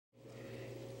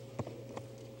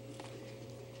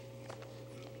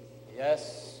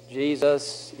Yes,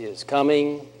 Jesus is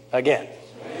coming again.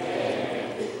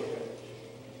 Amen.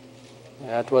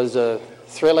 That was a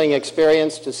thrilling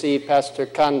experience to see Pastor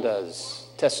Kanda's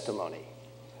testimony.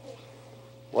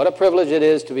 What a privilege it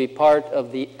is to be part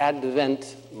of the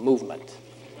Advent movement.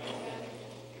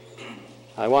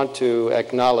 I want to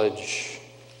acknowledge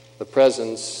the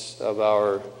presence of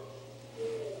our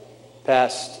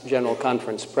past General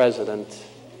Conference President,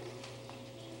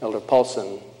 Elder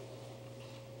Paulson.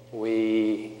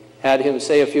 We had him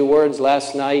say a few words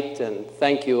last night, and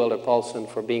thank you, Elder Paulson,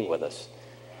 for being with us.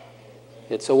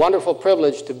 It's a wonderful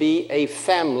privilege to be a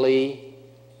family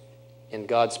in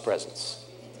God's presence.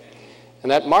 And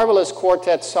that marvelous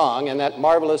quartet song and that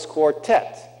marvelous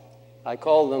quartet, I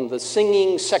call them the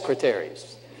singing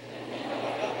secretaries.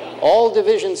 All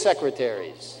division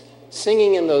secretaries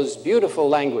singing in those beautiful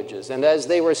languages. And as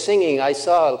they were singing, I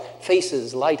saw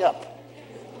faces light up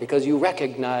because you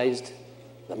recognized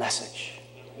the message.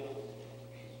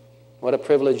 What a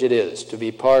privilege it is to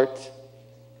be part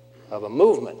of a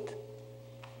movement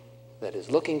that is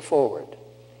looking forward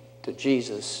to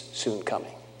Jesus soon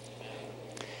coming.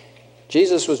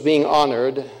 Jesus was being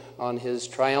honored on his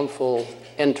triumphal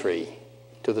entry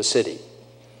to the city.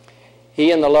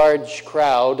 He and the large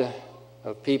crowd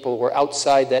of people were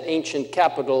outside that ancient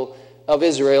capital of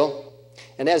Israel,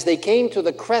 and as they came to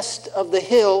the crest of the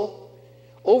hill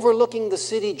overlooking the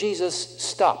city, Jesus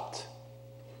stopped.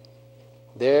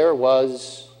 There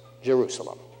was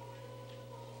Jerusalem,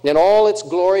 in all its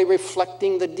glory,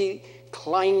 reflecting the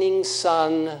declining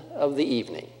sun of the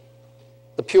evening.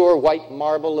 The pure white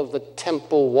marble of the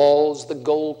temple walls, the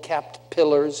gold-capped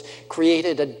pillars,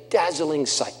 created a dazzling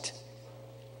sight.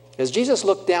 As Jesus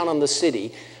looked down on the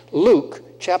city, Luke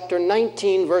chapter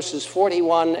 19, verses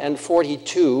 41 and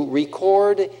 42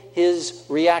 record his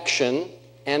reaction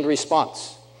and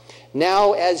response.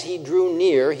 Now, as he drew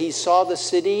near, he saw the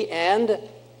city and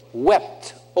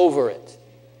wept over it,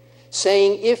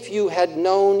 saying, "If you had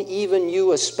known, even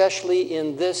you especially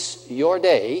in this your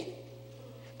day,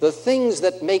 the things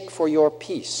that make for your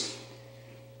peace.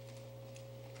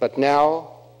 But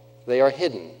now they are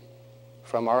hidden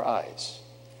from our eyes."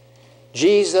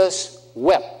 Jesus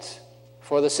wept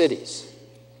for the cities.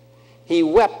 He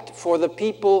wept for the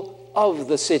people of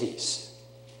the cities.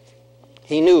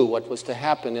 He knew what was to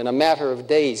happen in a matter of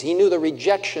days. He knew the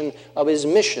rejection of his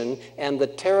mission and the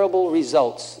terrible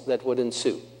results that would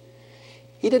ensue.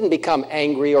 He didn't become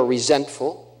angry or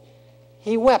resentful.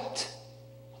 He wept.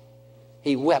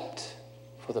 He wept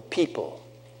for the people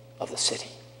of the city.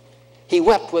 He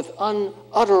wept with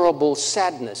unutterable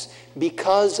sadness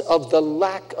because of the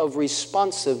lack of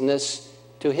responsiveness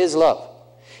to his love.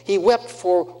 He wept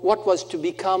for what was to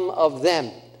become of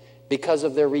them because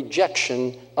of their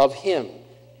rejection of him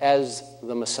as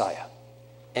the Messiah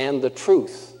and the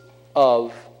truth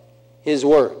of his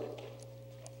word.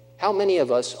 How many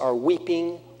of us are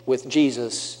weeping with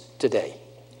Jesus today?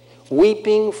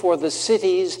 Weeping for the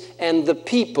cities and the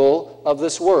people of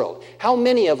this world. How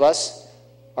many of us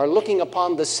are looking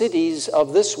upon the cities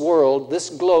of this world,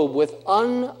 this globe, with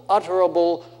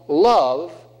unutterable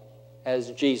love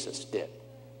as Jesus did?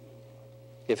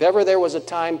 If ever there was a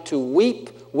time to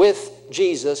weep with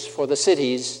Jesus for the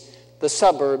cities, the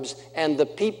suburbs, and the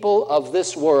people of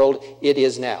this world, it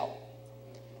is now.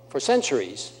 For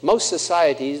centuries, most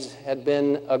societies had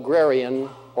been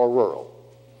agrarian or rural.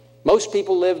 Most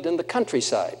people lived in the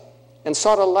countryside and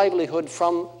sought a livelihood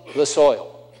from the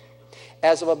soil.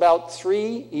 As of about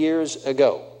 3 years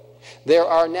ago, there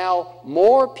are now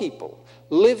more people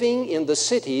living in the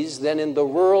cities than in the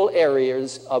rural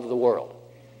areas of the world.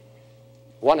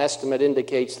 One estimate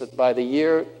indicates that by the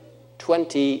year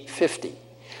 2050,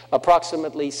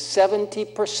 approximately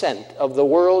 70% of the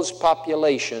world's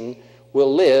population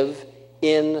will live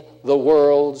in the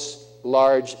world's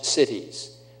large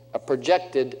cities. A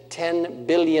projected 10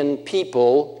 billion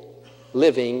people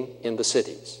living in the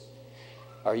cities.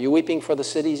 Are you weeping for the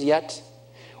cities yet?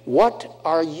 What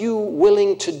are you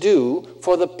willing to do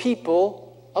for the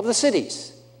people of the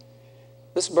cities?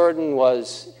 This burden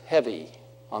was heavy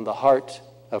on the heart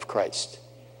of Christ.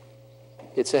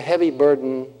 It's a heavy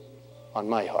burden on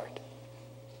my heart.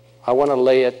 I want to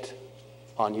lay it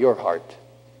on your heart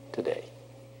today.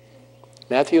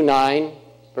 Matthew 9,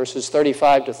 verses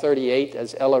 35 to 38,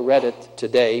 as Ella read it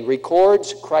today,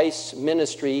 records Christ's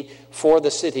ministry for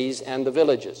the cities and the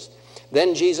villages.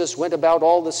 Then Jesus went about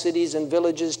all the cities and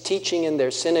villages, teaching in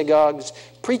their synagogues,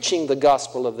 preaching the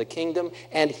gospel of the kingdom,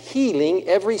 and healing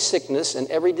every sickness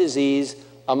and every disease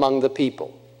among the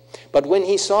people. But when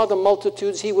he saw the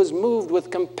multitudes, he was moved with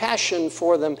compassion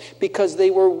for them because they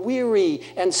were weary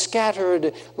and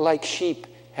scattered like sheep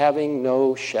having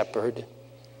no shepherd.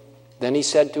 Then he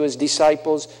said to his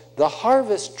disciples, the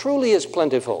harvest truly is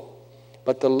plentiful,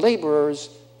 but the laborers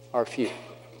are few.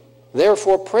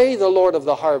 Therefore pray the Lord of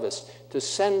the harvest to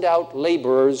send out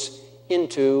laborers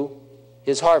into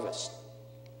his harvest.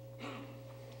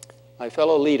 My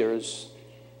fellow leaders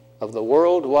of the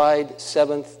worldwide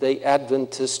Seventh-day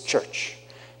Adventist Church,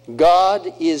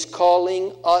 God is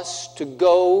calling us to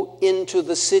go into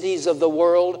the cities of the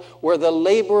world where the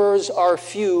laborers are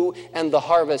few and the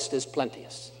harvest is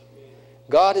plenteous.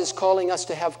 God is calling us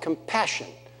to have compassion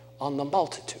on the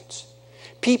multitudes,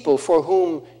 people for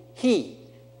whom he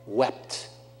wept,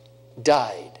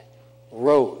 died,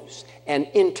 rose, and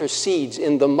intercedes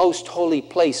in the most holy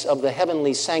place of the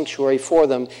heavenly sanctuary for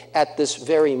them at this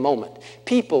very moment.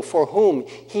 People for whom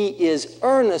he is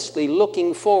earnestly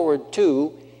looking forward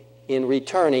to in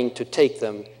returning to take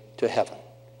them to heaven.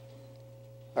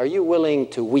 Are you willing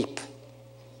to weep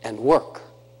and work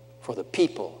for the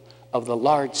people of the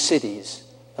large cities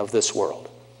of this world?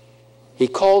 He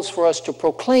calls for us to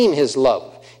proclaim his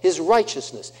love, his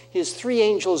righteousness, his three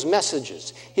angels'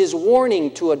 messages, his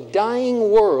warning to a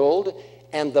dying world,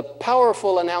 and the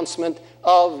powerful announcement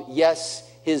of,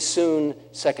 yes, his soon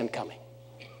second coming.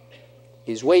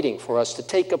 He's waiting for us to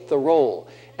take up the role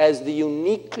as the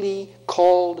uniquely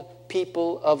called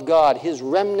people of God, his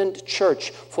remnant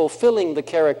church, fulfilling the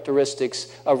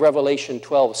characteristics of Revelation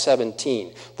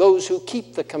 12:17, those who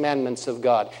keep the commandments of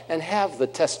God and have the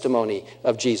testimony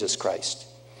of Jesus Christ.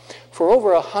 For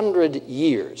over 100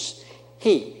 years,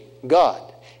 he, God,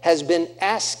 has been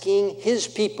asking his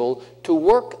people to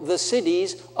work the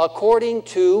cities according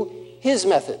to his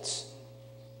methods.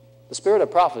 The spirit of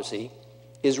prophecy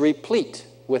is replete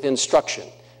with instruction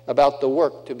about the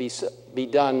work to be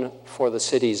done for the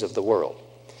cities of the world.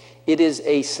 It is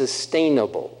a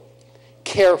sustainable,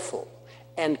 careful,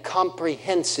 and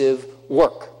comprehensive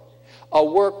work. A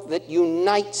work that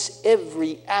unites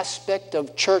every aspect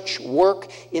of church work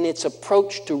in its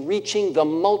approach to reaching the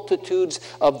multitudes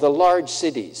of the large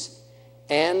cities,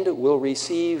 and will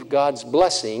receive God's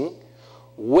blessing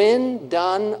when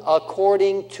done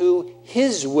according to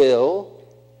his will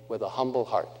with a humble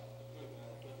heart.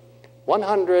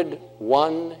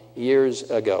 101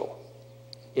 years ago,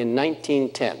 in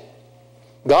 1910,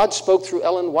 God spoke through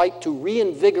Ellen White to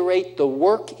reinvigorate the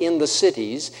work in the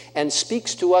cities, and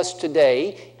speaks to us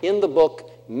today in the book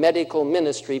Medical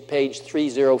Ministry, page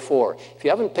 304. If you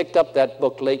haven't picked up that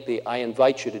book lately, I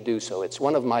invite you to do so. It's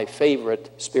one of my favorite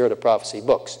Spirit of Prophecy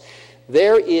books.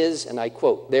 There is, and I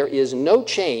quote, "There is no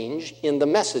change in the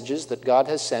messages that God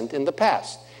has sent in the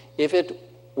past." If it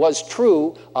was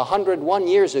true 101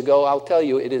 years ago, I'll tell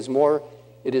you it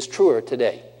is truer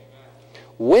today.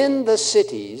 When the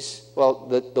cities,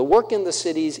 the work in the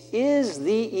cities is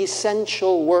the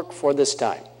essential work for this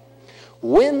time.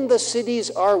 When the cities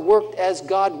are worked as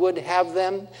God would have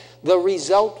them, the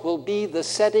result will be the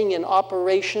setting in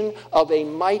operation of a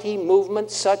mighty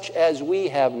movement such as we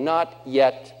have not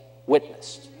yet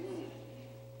witnessed.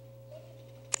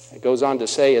 It goes on to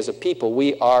say, as a people,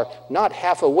 we are not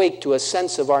half awake to a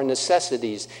sense of our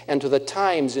necessities and to the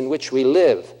times in which we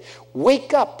live.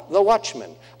 Wake up, the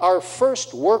watchman. Our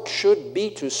first work should be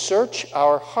to search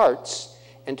our hearts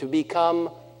and to become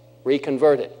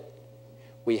reconverted.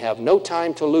 We have no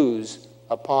time to lose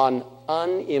upon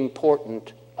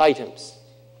unimportant items.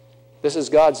 This is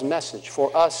God's message for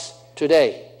us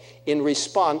today in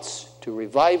response to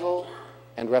revival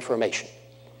and reformation.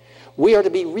 We are to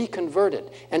be reconverted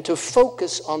and to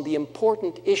focus on the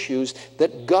important issues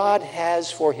that God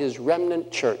has for his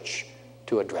remnant church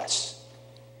to address.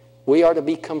 We are to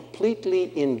be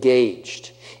completely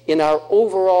engaged in our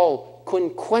overall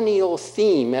quinquennial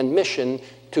theme and mission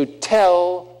to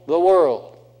tell the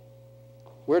world.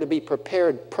 We're to be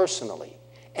prepared personally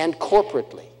and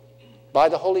corporately by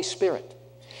the Holy Spirit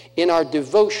in our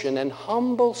devotion and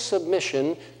humble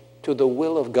submission to the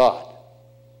will of God.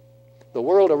 The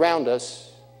world around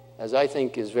us, as I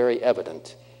think is very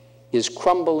evident, is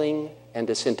crumbling and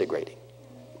disintegrating.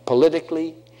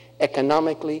 Politically,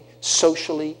 economically,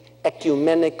 socially,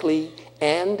 ecumenically,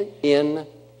 and in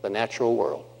the natural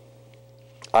world.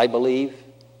 I believe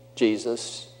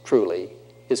Jesus truly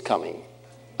is coming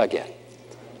again.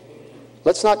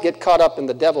 Let's not get caught up in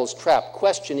the devil's trap,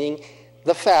 questioning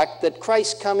the fact that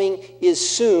Christ's coming is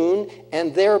soon,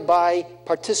 and thereby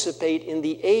participate in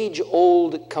the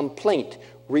age-old complaint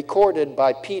recorded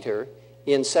by Peter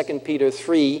in 2 Peter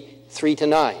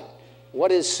 3:3-9.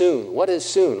 What is soon? What is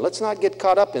soon? Let's not get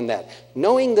caught up in that.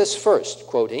 Knowing this first,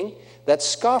 quoting, that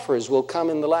scoffers will come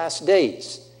in the last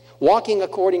days, walking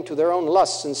according to their own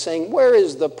lusts and saying, where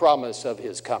is the promise of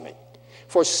his coming?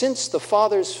 For since the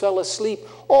fathers fell asleep,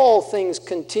 all things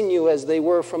continue as they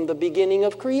were from the beginning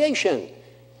of creation.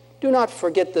 Do not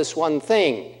forget this one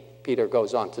thing, Peter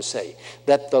goes on to say,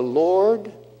 that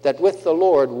with the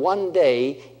Lord 1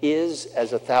 day is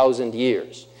as 1,000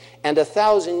 years, and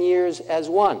 1,000 years as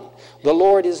one. The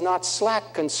Lord is not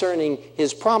slack concerning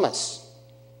his promise,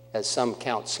 as some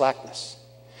count slackness,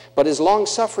 but is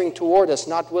long-suffering toward us,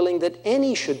 not willing that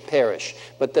any should perish,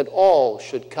 but that all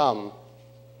should come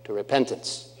to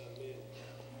repentance.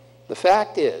 The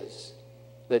fact is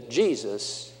that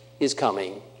Jesus is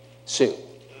coming soon.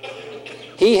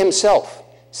 He himself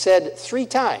said 3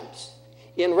 times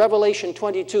in Revelation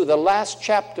 22, the last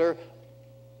chapter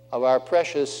of our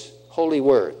precious holy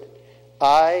word,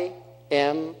 I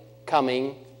am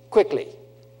coming quickly.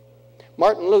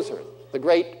 Martin Luther, the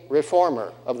great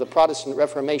reformer of the Protestant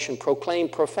Reformation,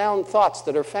 proclaimed profound thoughts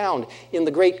that are found in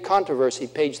the Great Controversy,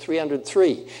 page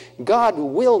 303. God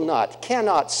will not,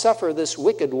 cannot suffer this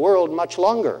wicked world much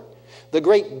longer. The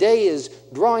great day is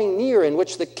drawing near in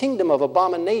which the kingdom of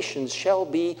abominations shall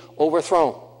be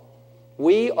overthrown.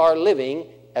 We are living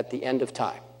at the end of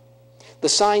time. The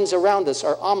signs around us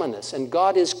are ominous, and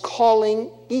God is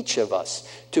calling each of us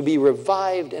to be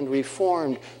revived and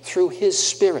reformed through his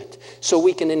Spirit, so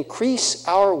we can increase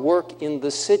our work in the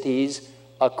cities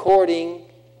according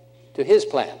to his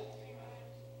plan.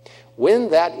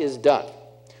 When that is done,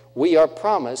 we are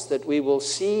promised that we will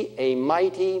see a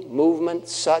mighty movement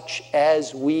such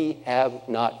as we have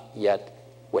not yet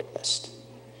witnessed.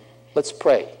 Let's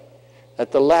pray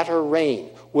that the latter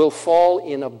rain will fall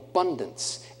in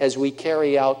abundance as we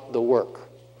carry out the work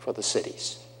for the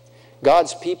cities.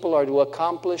 God's people are to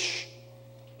accomplish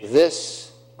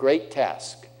this great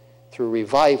task through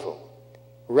revival,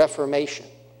 reformation,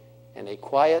 and a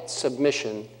quiet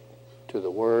submission to the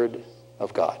Word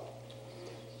of God.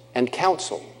 And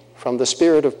counsel from the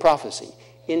Spirit of prophecy,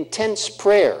 intense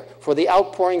prayer for the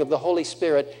outpouring of the Holy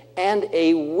Spirit, and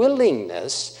a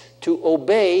willingness to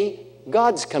obey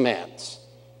God's commands.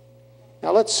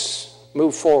 Now let's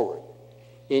move forward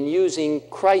in using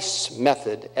Christ's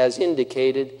method as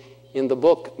indicated in the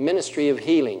book Ministry of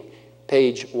Healing,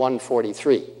 page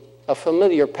 143, a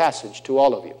familiar passage to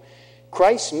all of you.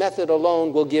 Christ's method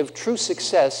alone will give true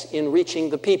success in reaching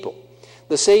the people.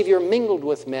 The Savior mingled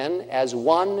with men as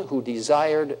one who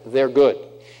desired their good.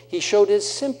 He showed his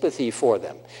sympathy for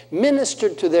them,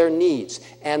 ministered to their needs,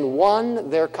 and won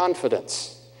their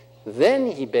confidence.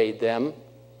 Then he bade them,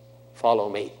 follow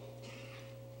me.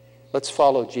 Let's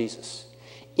follow Jesus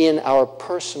in our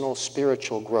personal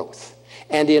spiritual growth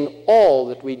and in all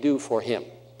that we do for him.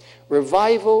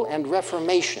 Revival and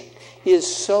reformation is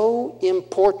so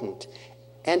important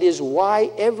and is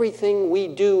why everything we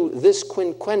do this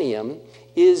quinquennium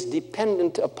is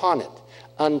dependent upon it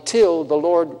until the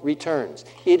Lord returns.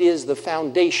 It is the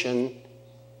foundation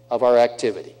of our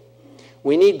activity.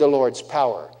 We need the Lord's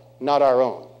power, not our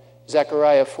own.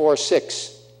 Zechariah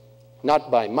 4:6,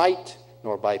 not by might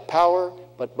nor by power,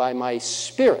 but by my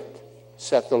Spirit,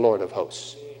 saith the Lord of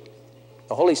hosts.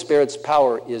 The Holy Spirit's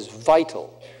power is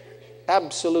vital,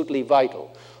 absolutely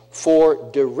vital, for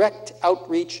direct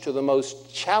outreach to the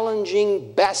most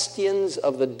challenging bastions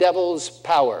of the devil's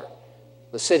power,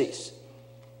 the cities.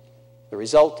 The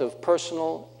result of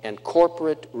personal and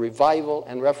corporate revival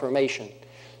and reformation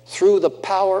through the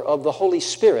power of the Holy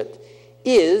Spirit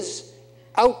is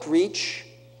outreach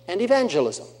and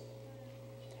evangelism.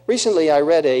 Recently, I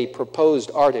read a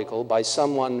proposed article by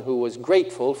someone who was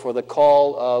grateful for the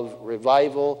call of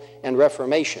revival and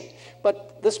reformation.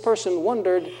 But this person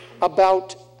wondered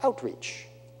about outreach.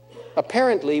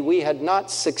 Apparently, we had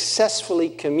not successfully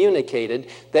communicated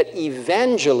that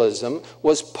evangelism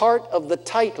was part of the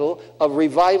title of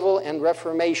Revival and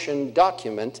Reformation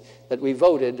document that we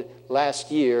voted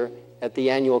last year at the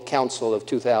Annual Council of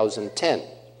 2010.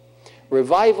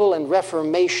 Revival and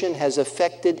Reformation has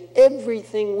affected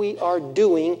everything we are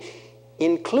doing,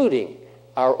 including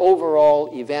our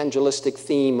overall evangelistic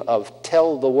theme of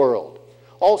Tell the World.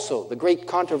 Also, the Great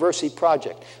Controversy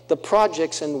Project, the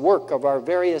projects and work of our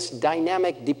various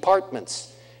dynamic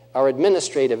departments, our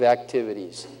administrative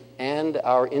activities, and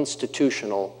our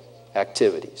institutional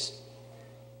activities.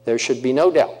 There should be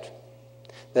no doubt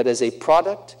that as a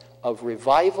product of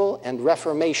revival and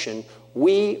reformation,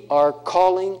 we are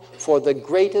calling for the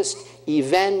greatest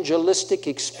evangelistic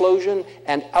explosion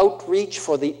and outreach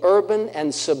for the urban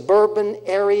and suburban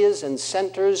areas and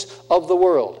centers of the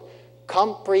world.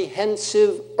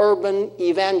 Comprehensive urban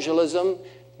evangelism,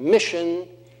 mission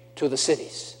to the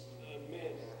cities.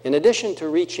 In addition to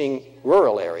reaching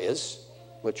rural areas,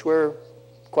 which we're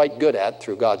quite good at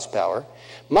through God's power,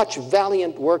 much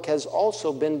valiant work has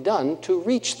also been done to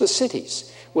reach the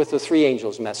cities with the three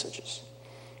angels' messages.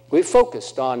 We've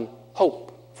focused on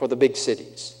hope for the big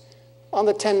cities, on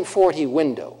the 1040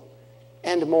 window,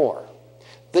 and more.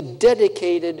 The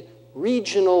dedicated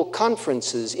regional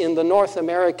conferences in the North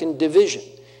American division,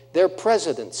 their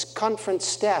presidents, conference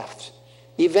staffs,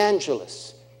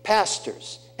 evangelists,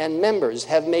 pastors, and members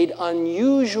have made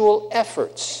unusual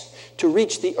efforts to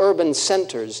reach the urban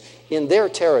centers in their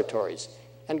territories,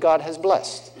 and God has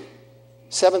blessed.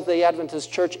 Seventh-day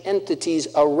Adventist church entities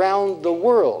around the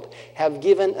world have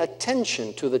given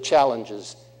attention to the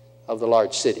challenges of the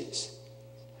large cities.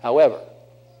 However,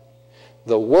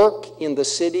 the work in the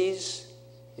cities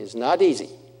is not easy,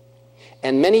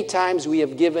 and many times we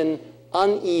have given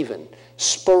uneven,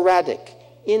 sporadic,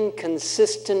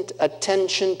 inconsistent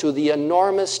attention to the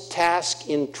enormous task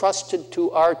entrusted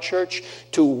to our church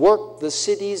to work the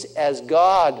cities as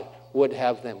God would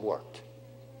have them worked.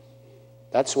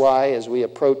 That's why, as we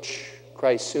approach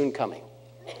Christ's soon coming,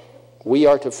 we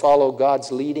are to follow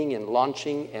God's leading in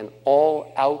launching an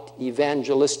all-out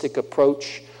evangelistic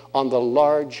approach on the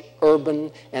large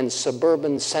urban and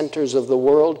suburban centers of the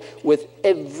world with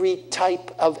every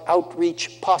type of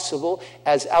outreach possible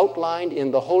as outlined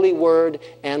in the Holy Word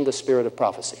and the Spirit of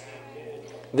prophecy.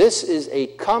 This is a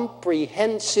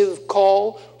comprehensive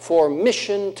call for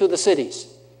mission to the cities.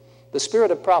 The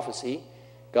Spirit of prophecy,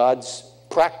 God's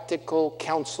practical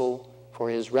counsel for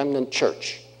His remnant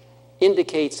church,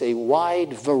 indicates a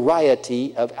wide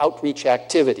variety of outreach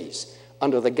activities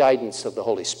under the guidance of the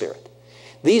Holy Spirit.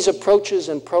 These approaches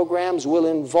and programs will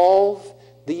involve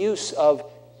the use of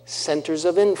centers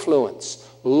of influence,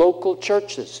 local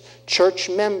churches, church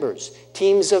members,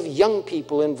 teams of young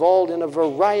people involved in a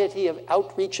variety of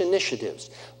outreach initiatives,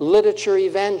 literature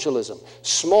evangelism,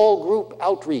 small group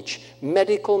outreach,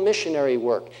 medical missionary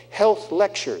work, health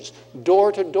lectures,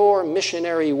 door-to-door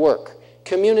missionary work,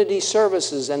 community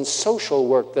services and social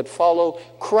work that follow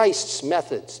Christ's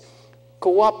methods,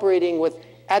 cooperating with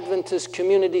Adventist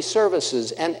Community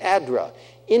Services and ADRA,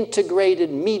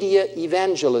 integrated media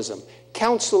evangelism,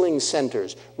 counseling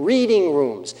centers, reading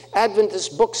rooms,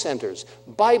 Adventist book centers,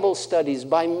 Bible studies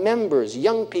by members,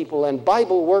 young people, and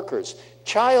Bible workers,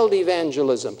 child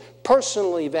evangelism,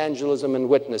 personal evangelism and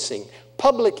witnessing,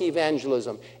 public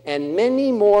evangelism, and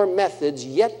many more methods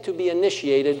yet to be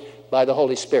initiated by the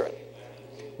Holy Spirit.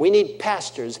 We need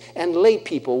pastors and lay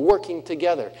people working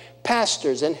together,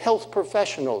 pastors and health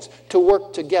professionals to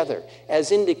work together,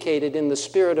 as indicated in the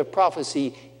Spirit of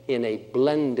prophecy, in a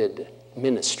blended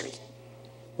ministry.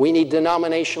 We need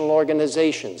denominational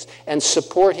organizations and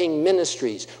supporting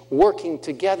ministries working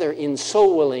together in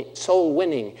soul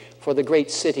winning for the great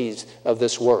cities of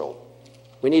this world.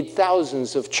 We need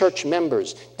thousands of church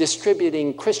members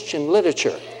distributing Christian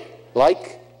literature,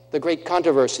 like The Great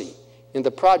Controversy, in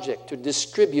the project to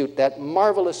distribute that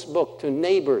marvelous book to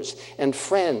neighbors and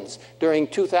friends during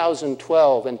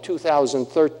 2012 and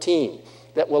 2013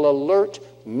 that will alert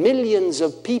millions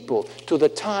of people to the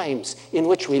times in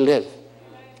which we live.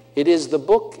 It is the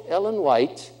book Ellen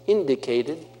White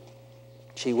indicated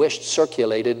she wished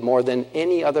circulated more than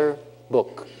any other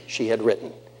book she had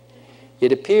written.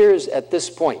 It appears at this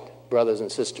point, brothers and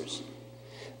sisters,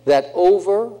 that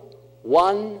over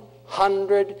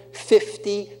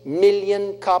 150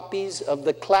 million copies of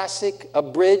the classic,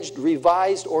 abridged,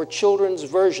 revised, or children's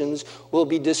versions will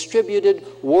be distributed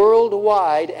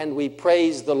worldwide, and we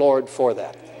praise the Lord for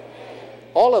that.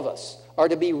 All of us are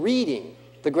to be reading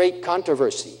The Great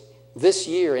Controversy this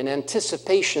year in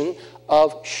anticipation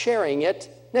of sharing it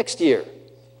next year.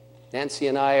 Nancy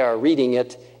and I are reading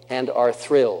it and are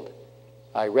thrilled.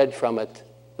 I read from it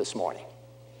this morning.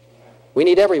 We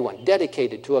need everyone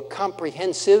dedicated to a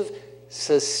comprehensive,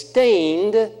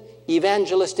 sustained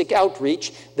evangelistic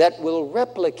outreach that will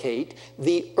replicate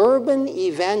the urban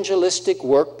evangelistic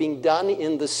work being done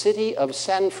in the city of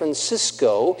San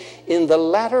Francisco in the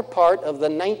latter part of the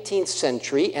 19th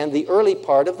century and the early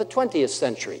part of the 20th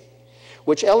century,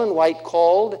 which Ellen White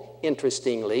called,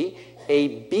 interestingly,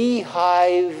 a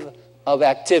beehive of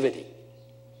activity.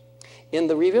 In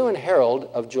the Review and Herald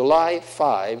of July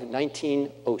 5,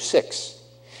 1906,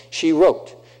 she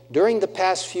wrote, "During the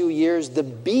past few years, the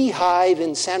beehive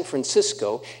in San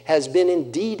Francisco has been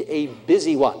indeed a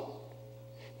busy one.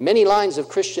 Many lines of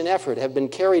Christian effort have been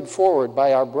carried forward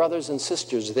by our brothers and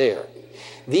sisters there.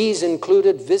 These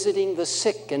included visiting the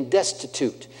sick and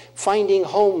destitute, finding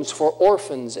homes for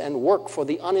orphans and work for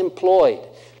the unemployed,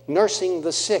 nursing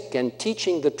the sick and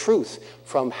teaching the truth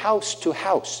from house to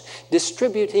house,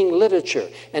 distributing literature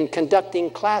and conducting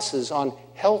classes on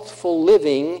healthful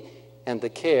living and the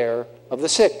care of the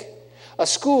sick. A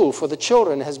school for the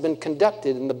children has been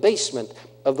conducted in the basement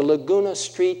of the Laguna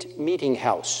Street Meeting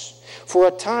House. For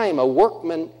a time, a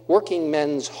working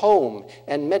men's home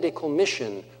and medical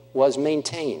mission was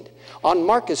maintained. On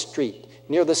Market Street,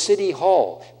 near the City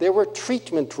Hall, there were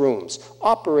treatment rooms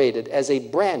operated as a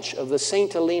branch of the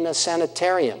St. Helena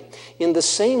Sanitarium. In the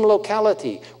same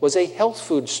locality was a health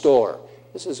food store.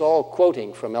 This is all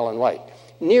quoting from Ellen White.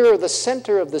 Near the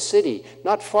center of the city,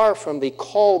 not far from the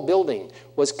Call building,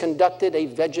 was conducted a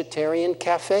vegetarian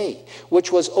cafe,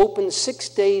 which was open 6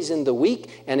 days in the week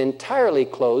and entirely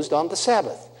closed on the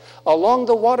Sabbath. Along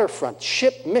the waterfront,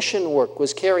 ship mission work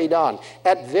was carried on.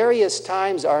 At various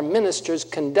times, our ministers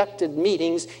conducted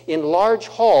meetings in large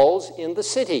halls in the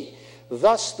city.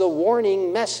 Thus, the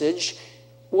warning message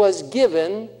was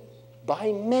given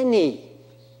by many.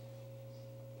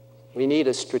 We need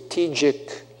a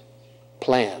strategic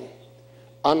plan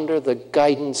under the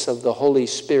guidance of the Holy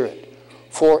Spirit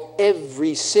for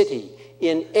every city,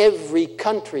 in every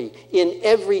country, in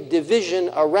every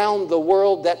division around the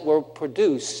world that will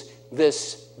produce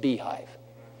this beehive.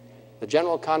 The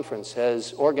General Conference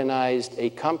has organized a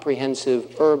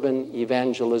comprehensive urban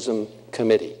evangelism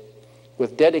committee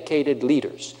with dedicated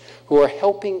leaders who are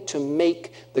helping to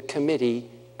make the committee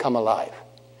come alive.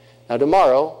 Now,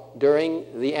 tomorrow, during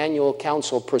the annual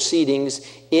council proceedings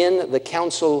in the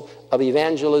Council of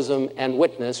Evangelism and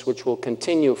Witness, which will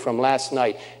continue from last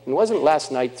night, and wasn't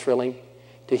last night thrilling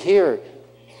to hear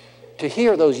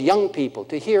those young people,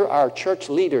 to hear our church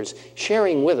leaders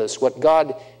sharing with us what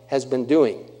God has been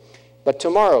doing. But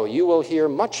tomorrow you will hear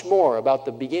much more about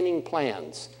the beginning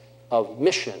plans of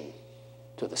mission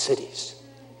to the cities.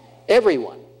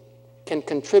 Everyone can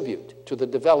contribute to the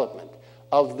development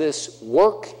of this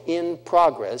work in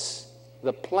progress,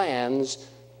 the plans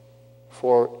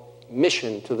for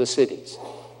mission to the cities,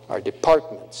 our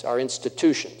departments, our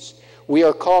institutions. We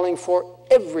are calling for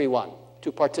everyone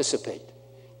to participate,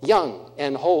 young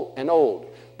and old,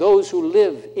 those who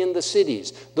live in the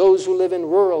cities, those who live in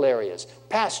rural areas,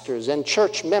 pastors and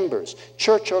church members,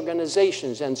 church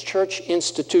organizations and church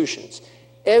institutions.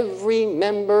 Every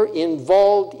member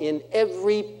involved in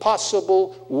every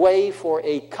possible way for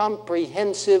a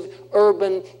comprehensive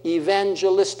urban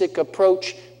evangelistic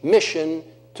approach, mission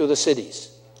to the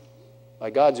cities.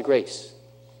 By God's grace,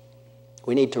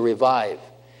 we need to revive,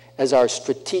 as our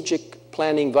strategic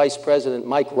planning vice president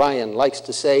Mike Ryan likes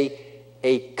to say,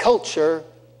 a culture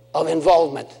of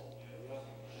involvement.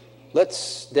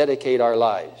 Let's dedicate our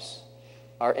lives,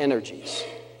 our energies,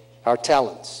 our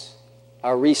talents,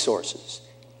 our resources,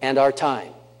 and our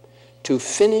time to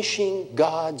finishing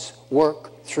God's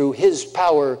work through His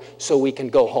power so we can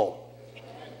go home.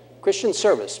 Christian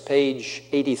Service, page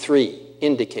 83,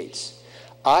 indicates,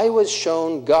 I was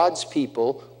shown God's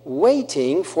people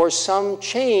waiting for some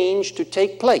change to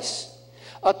take place,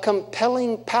 a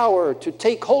compelling power to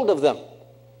take hold of them.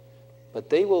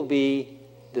 But they will be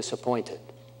disappointed,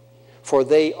 for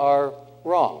they are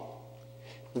wrong.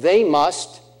 They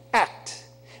must act.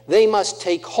 They must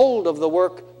take hold of the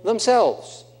work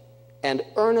themselves and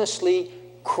earnestly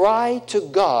cry to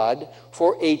God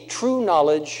for a true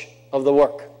knowledge of the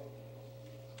work.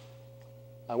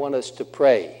 I want us to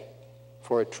pray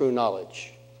for a true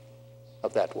knowledge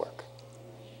of that work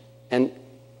and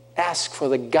ask for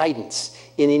the guidance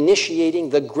in initiating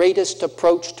the greatest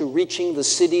approach to reaching the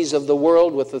cities of the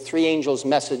world with the three angels'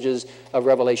 messages of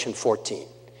Revelation 14.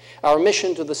 Our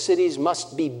mission to the cities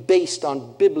must be based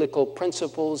on biblical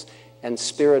principles and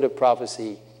spirit of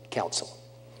prophecy counsel.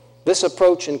 This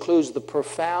approach includes the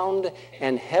profound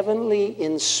and heavenly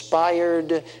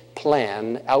inspired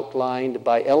plan outlined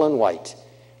by Ellen White,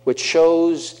 which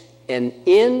shows an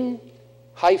in-out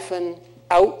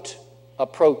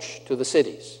approach to the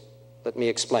cities. Let me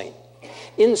explain.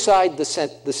 Inside the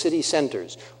city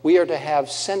centers, we are to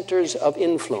have centers of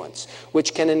influence,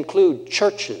 which can include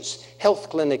churches, health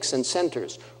clinics and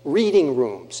centers, reading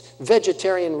rooms,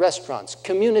 vegetarian restaurants,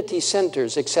 community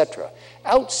centers, etc.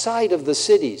 Outside of the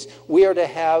cities, we are to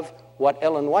have what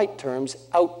Ellen White terms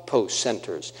outpost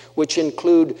centers, which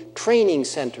include training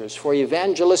centers for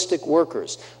evangelistic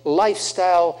workers,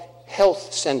 lifestyle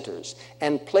health centers,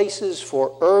 and places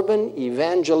for urban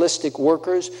evangelistic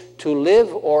workers to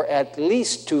live or at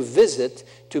least to visit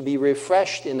to be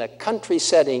refreshed in a country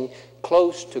setting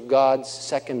close to God's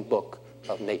second book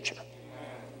of nature.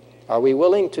 Are we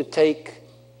willing to take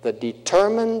the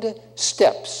determined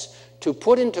steps to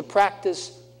put into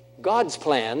practice God's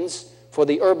plans for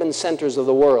the urban centers of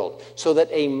the world so that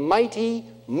a mighty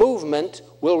movement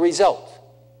will result?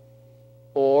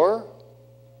 Or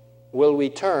will we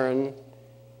turn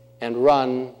and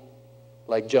run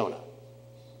like Jonah?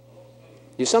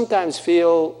 You sometimes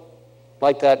feel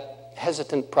like that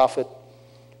hesitant prophet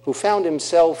who found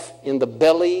himself in the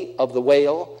belly of the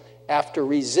whale after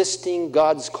resisting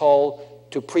God's call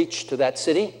to preach to that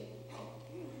city?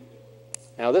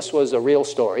 Now, this was a real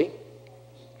story,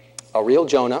 a real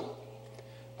Jonah,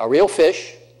 a real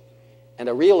fish, and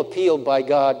a real appeal by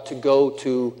God to go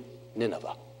to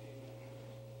Nineveh.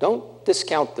 Don't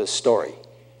discount this story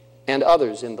and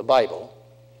others in the Bible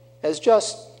as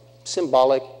just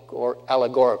symbolic or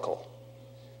allegorical.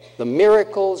 The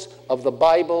miracles of the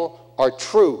Bible are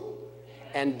true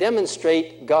and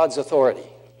demonstrate God's authority.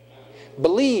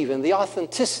 Believe in the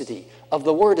authenticity of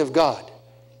the Word of God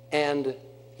and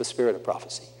the spirit of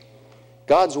prophecy.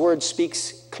 God's Word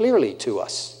speaks clearly to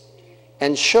us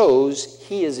and shows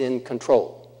He is in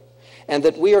control, and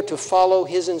that we are to follow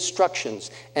His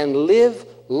instructions and live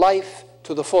life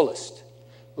to the fullest.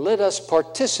 Let us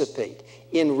participate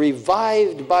in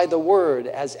Revived by the Word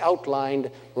as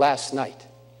outlined last night.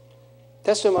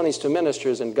 Testimonies to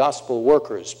Ministers and Gospel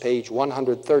Workers, page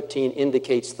 113,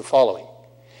 indicates the following.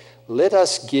 Let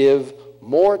us give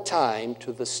more time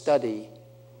to the study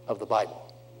of the Bible.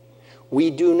 We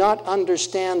do not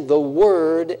understand the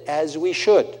Word as we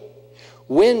should.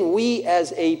 When we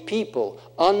as a people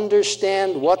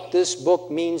understand what this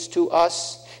book means to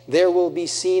us, there will be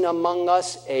seen among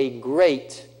us a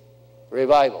great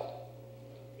revival.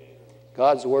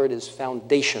 God's Word is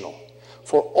foundational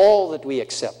for all that we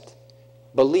accept,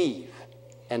 believe,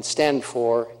 and stand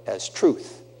for as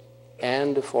truth,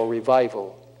 and for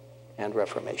revival and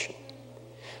reformation.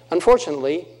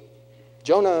 Unfortunately,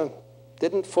 Jonah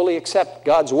didn't fully accept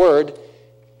God's Word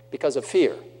because of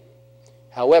fear.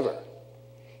 However,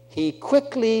 he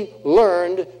quickly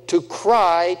learned to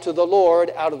cry to the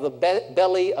Lord out of the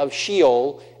belly of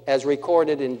Sheol, as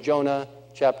recorded in Jonah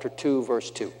chapter 2, verse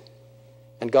 2.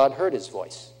 And God heard his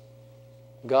voice.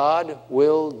 God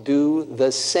will do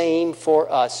the same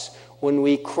for us when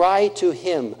we cry to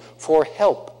Him for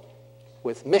help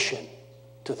with mission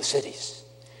to the cities.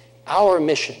 Our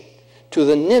mission to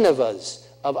the Ninevehs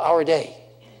of our day.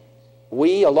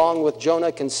 We, along with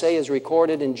Jonah, can say, as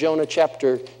recorded in Jonah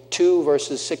chapter 2,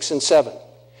 verses 6 and 7,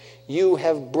 you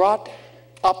have brought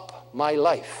up my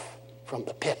life from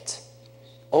the pit,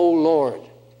 O Lord,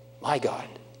 my God.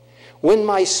 When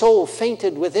my soul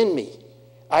fainted within me,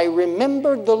 I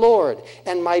remembered the Lord,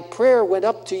 and my prayer went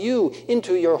up to you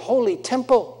into your holy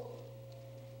temple.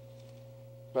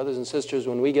 Brothers and sisters,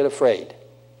 when we get afraid,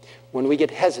 when we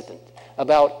get hesitant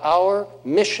about our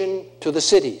mission to the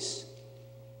cities,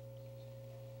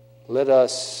 let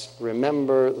us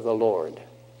remember the Lord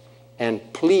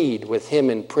and plead with Him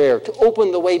in prayer to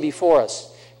open the way before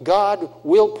us. God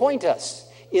will point us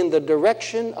in the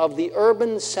direction of the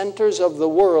urban centers of the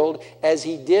world, as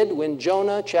He did when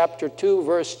Jonah chapter 2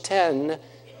 verse 10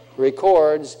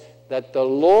 records that the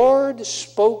Lord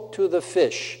spoke to the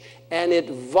fish, and it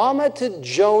vomited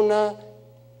Jonah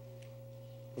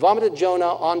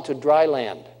onto dry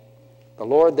land. The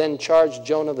Lord then charged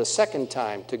Jonah the second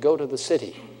time to go to the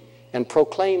city and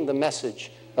proclaim the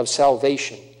message of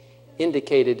salvation,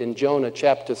 indicated in Jonah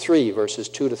chapter 3 verses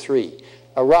 2 to 3.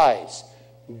 Arise,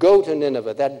 go to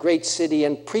Nineveh, that great city,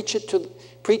 and preach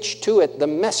to it the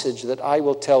message that I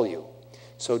will tell you.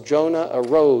 So Jonah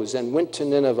arose and went to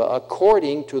Nineveh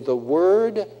according to the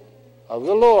word of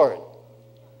the Lord.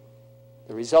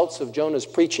 The results of Jonah's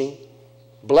preaching,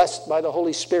 blessed by the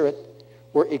Holy Spirit,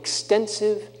 were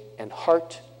extensive and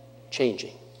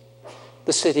heart-changing.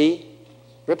 The city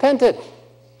repented.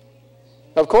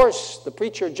 Of course, the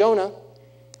preacher Jonah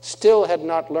still had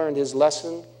not learned his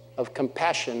lesson of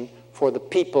compassion for the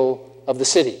people of the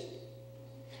city,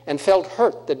 and felt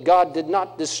hurt that God did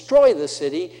not destroy the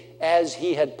city as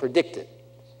he had predicted.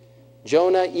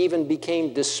 Jonah even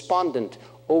became despondent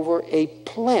over a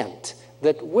plant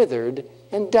that withered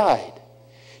and died,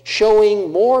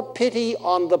 showing more pity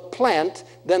on the plant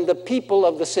than the people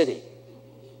of the city.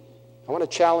 I want to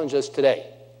challenge us today.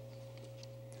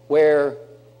 Where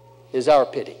is our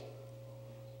pity?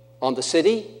 On the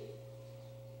city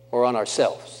or on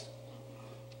ourselves?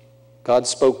 God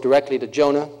spoke directly to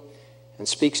Jonah and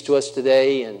speaks to us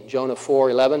today in Jonah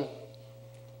 4:11.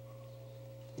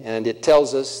 And it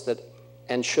tells us that,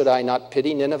 and should I not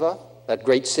pity Nineveh, that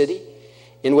great city,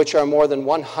 in which are more than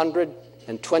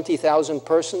 120,000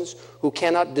 persons who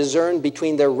cannot discern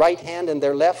between their right hand and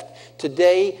their left?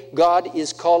 Today, God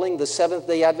is calling the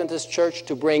Seventh-day Adventist Church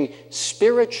to bring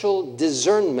spiritual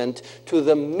discernment to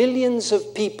the millions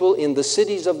of people in the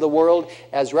cities of the world,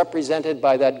 as represented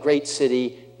by that great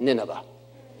city, Nineveh.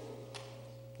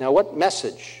 Now, what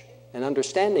message and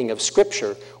understanding of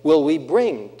Scripture will we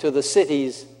bring to the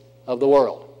cities of the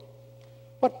world?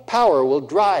 What power will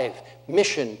drive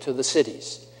mission to the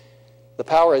cities? The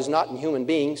power is not in human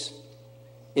beings,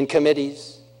 in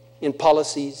committees, in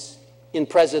policies, in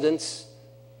presidents,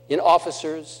 in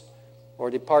officers or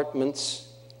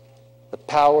departments. The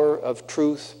power of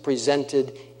truth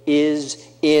presented is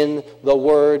in the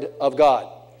Word of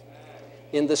God,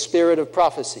 in the spirit of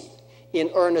prophecy,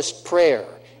 in earnest prayer,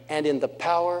 and in the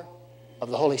power of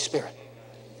the Holy Spirit.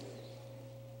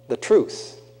 The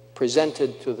truth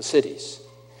presented to the cities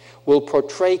will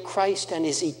portray Christ and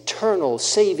his eternal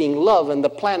saving love and the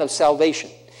plan of salvation.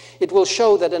 It will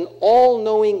show that an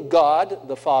all-knowing God,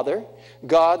 the Father,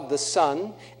 God the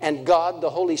Son, and God the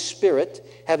Holy Spirit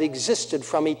have existed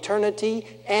from eternity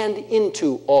and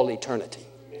into all eternity.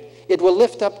 It will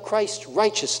lift up Christ's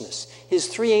righteousness, his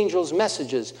three angels'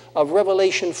 messages of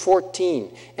Revelation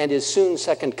 14, and his soon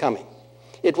second coming.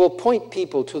 It will point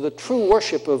people to the true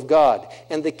worship of God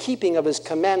and the keeping of his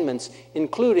commandments,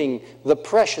 including the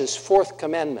precious fourth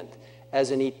commandment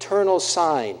as an eternal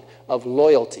sign of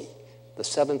loyalty, the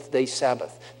seventh-day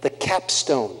Sabbath, the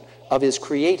capstone of his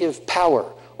creative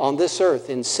power on this earth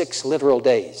in 6 literal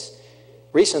days.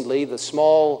 Recently, the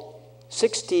small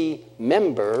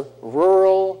 60-member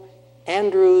rural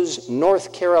Andrews,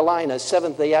 North Carolina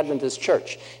Seventh-day Adventist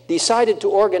Church decided to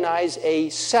organize a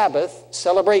Sabbath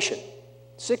celebration.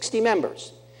 60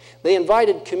 members. They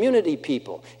invited community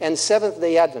people and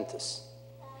Seventh-day Adventists.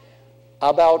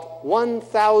 About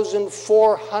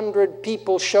 1,400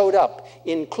 people showed up,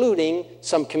 including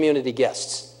some community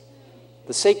guests.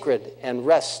 The sacred and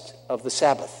rest of the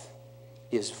Sabbath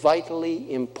is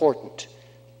vitally important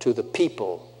to the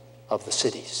people of the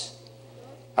cities.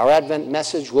 Our Advent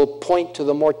message will point to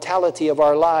the mortality of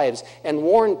our lives and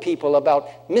warn people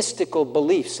about mystical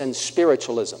beliefs and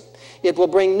spiritualism. It will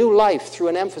bring new life through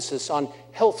an emphasis on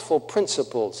healthful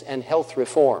principles and health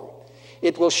reform.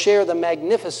 It will share the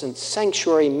magnificent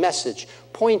sanctuary message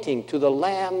pointing to the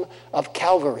Lamb of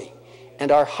Calvary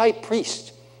and our high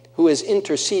priest who is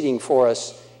interceding for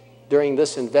us during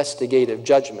this investigative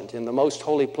judgment in the most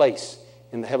holy place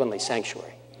in the heavenly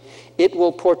sanctuary. It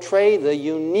will portray the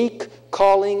unique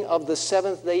calling of the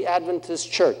Seventh-day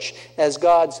Adventist Church as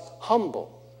God's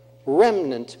humble,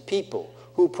 remnant people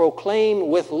who proclaim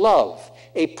with love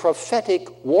a prophetic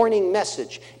warning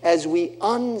message as we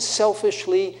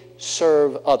unselfishly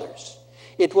serve others.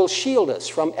 It will shield us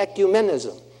from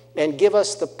ecumenism and give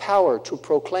us the power to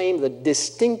proclaim the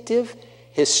distinctive,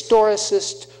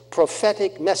 historicist,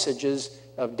 prophetic messages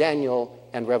of Daniel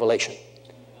and Revelation.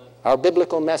 Our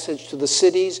biblical message to the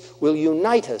cities will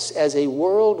unite us as a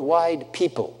worldwide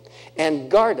people and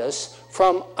guard us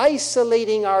from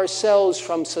isolating ourselves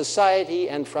from society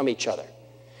and from each other.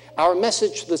 Our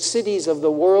message to the cities of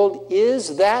the world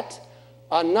is that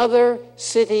another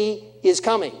city is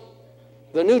coming,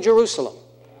 the New Jerusalem,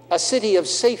 a city of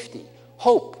safety,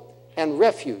 hope, and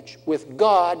refuge with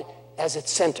God as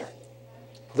its center.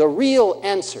 The real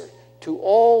answer to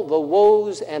all the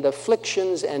woes and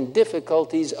afflictions and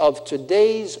difficulties of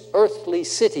today's earthly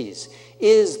cities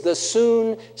is the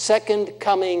soon second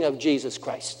coming of Jesus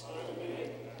Christ.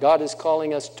 God is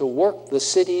calling us to work the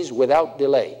cities without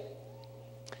delay.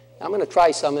 I'm going to try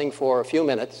something for a few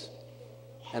minutes,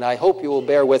 and I hope you will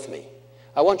bear with me.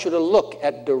 I want you to look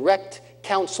at direct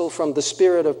counsel from the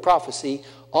Spirit of prophecy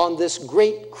on this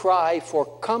great cry for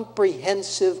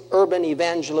comprehensive urban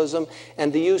evangelism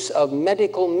and the use of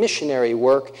medical missionary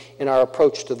work in our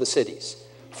approach to the cities.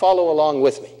 Follow along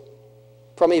with me.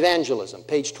 From Evangelism,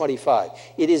 page 25.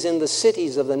 It is in the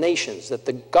cities of the nations that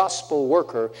the gospel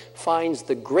worker finds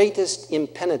the greatest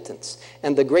impenitence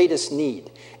and the greatest need,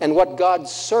 and what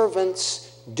God's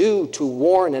servants do to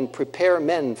warn and prepare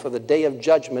men for the day of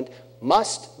judgment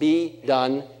must be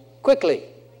done quickly.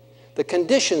 The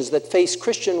conditions that face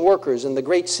Christian workers in the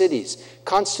great cities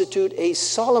constitute a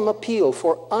solemn appeal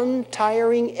for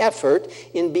untiring effort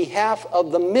in behalf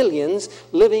of the millions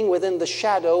living within the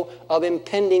shadow of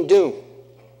impending doom.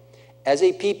 As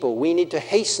a people, we need to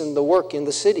hasten the work in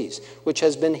the cities, which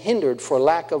has been hindered for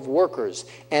lack of workers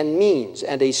and means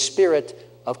and a spirit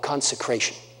of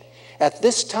consecration. At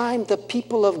this time, the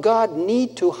people of God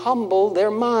need to humble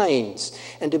their minds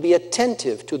and to be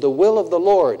attentive to the will of the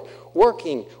Lord,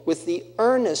 working with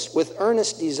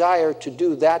earnest desire to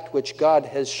do that which God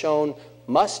has shown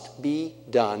must be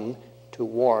done to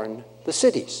warn the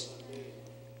cities.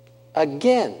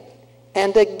 Again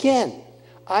and again,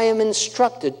 I am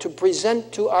instructed to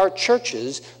present to our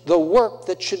churches the work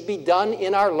that should be done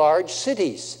in our large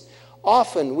cities.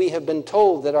 Often we have been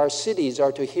told that our cities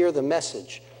are to hear the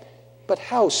message, but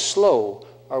how slow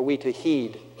are we to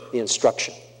heed the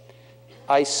instruction?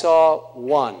 I saw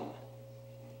one.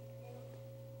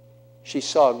 She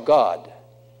saw God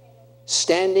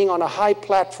standing on a high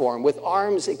platform with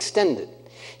arms extended.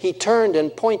 He turned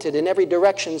and pointed in every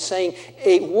direction, saying,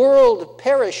 "A world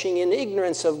perishing in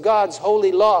ignorance of God's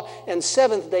holy law, and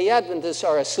Seventh-day Adventists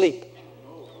are asleep."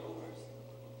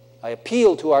 I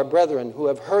appeal to our brethren who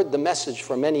have heard the message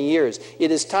for many years.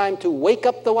 It is time to wake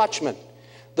up the watchman.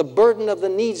 The burden of the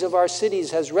needs of our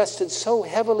cities has rested so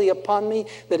heavily upon me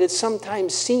that it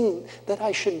sometimes seemed that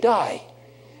I should die.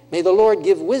 May the Lord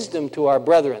give wisdom to our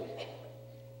brethren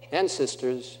and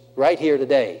sisters right here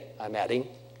today, I'm adding,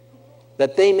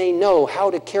 that they may know how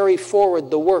to carry forward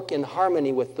the work in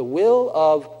harmony with the will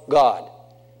of God,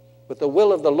 with the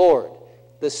will of the Lord.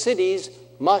 The cities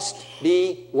must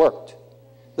be worked.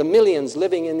 The millions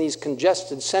living in these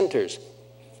congested centers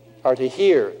are to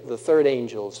hear the third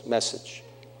angel's message.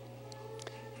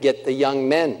 Get the young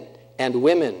men and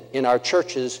women in our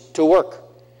churches to work.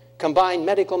 Combine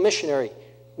medical missionary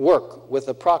work with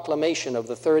the proclamation of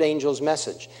the third angel's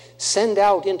message. Send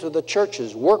out into the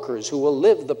churches workers who will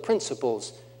live the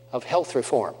principles of health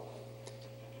reform.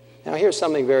 Now here's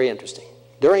something very interesting.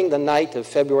 During the night of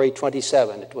February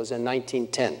 27, it was in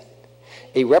 1910,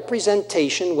 a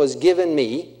representation was given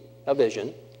me, a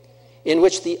vision, in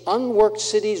which the unworked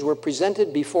cities were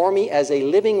presented before me as a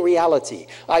living reality.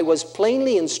 I was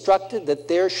plainly instructed that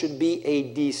there should be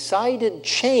a decided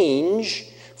change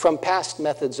from past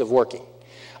methods of working.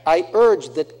 I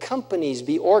urged that companies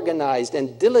be organized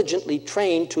and diligently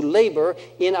trained to labor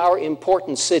in our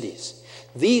important cities.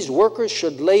 These workers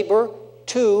should labor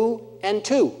two and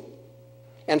two.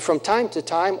 And from time to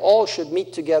time, all should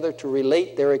meet together to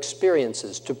relate their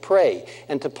experiences, to pray,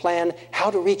 and to plan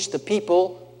how to reach the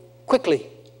people quickly.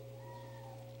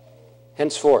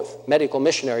 Henceforth, medical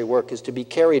missionary work is to be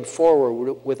carried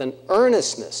forward with an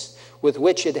earnestness with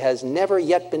which it has never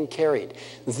yet been carried.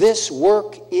 This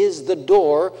work is the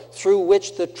door through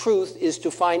which the truth is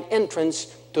to find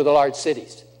entrance to the large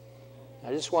cities.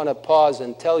 I just want to pause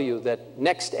and tell you that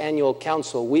next annual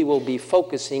council, we will be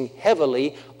focusing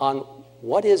heavily on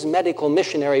what is medical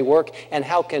missionary work and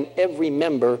how can every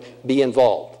member be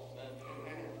involved.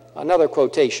 Another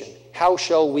quotation, how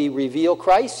shall we reveal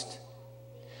Christ?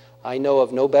 I know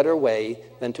of no better way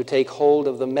than to take hold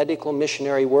of the medical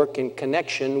missionary work in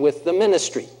connection with the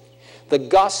ministry. The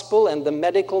gospel and the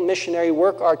medical missionary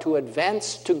work are to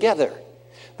advance together.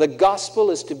 The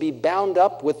gospel is to be bound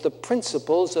up with the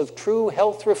principles of true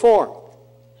health reform.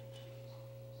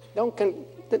 Don't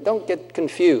get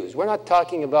confused. We're not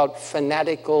talking about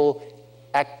fanatical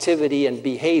activity and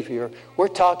behavior. We're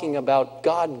talking about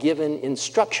God-given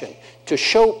instruction to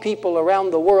show people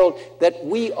around the world that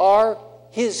we are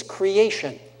His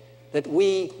creation, that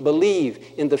we believe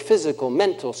in the physical,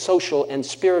 mental, social, and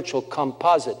spiritual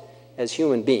composite as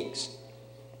human beings.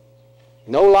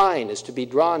 No line is to be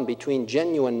drawn between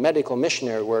genuine medical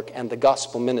missionary work and the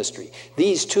gospel ministry.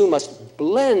 These two must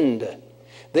blend.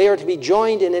 They are to be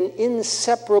joined in an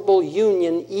inseparable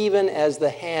union, even as the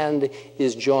hand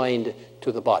is joined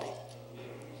to the body.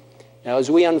 Now,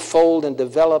 as we unfold and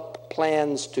develop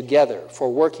plans together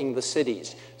for working the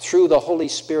cities through the Holy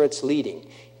Spirit's leading,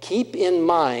 keep in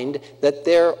mind that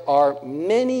there are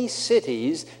many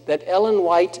cities that Ellen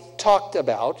White talked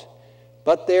about,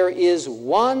 but there is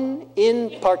one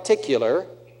in particular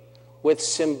with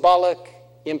symbolic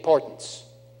importance.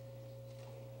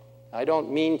 I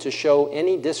don't mean to show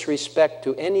any disrespect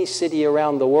to any city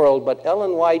around the world, but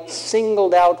Ellen White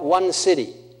singled out one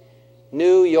city,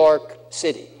 New York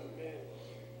City.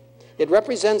 It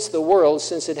represents the world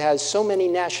since it has so many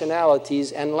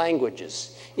nationalities and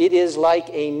languages. It is like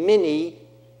a mini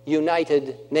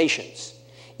United Nations.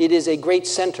 It is a great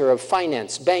center of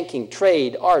finance, banking,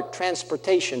 trade, art,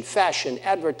 transportation, fashion,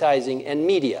 advertising, and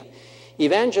media.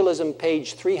 Evangelism,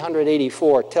 page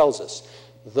 384, tells us,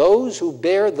 those who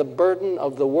bear the burden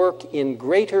of the work in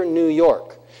Greater New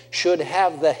York should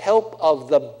have the help of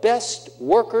the best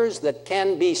workers that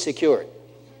can be secured.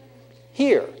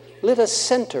 Here, let a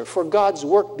center for God's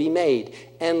work be made,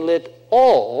 and let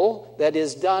all that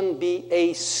is done be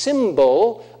a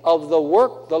symbol of the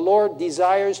work the Lord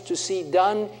desires to see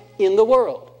done in the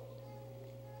world.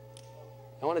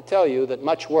 I want to tell you that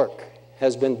much work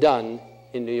has been done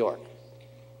in New York,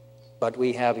 but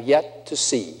we have yet to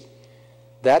see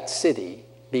that city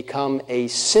become a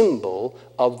symbol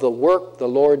of the work the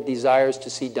Lord desires to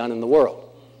see done in the world.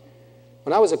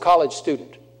 When I was a college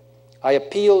student, I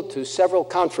appealed to several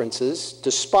conferences to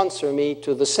sponsor me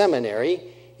to the seminary,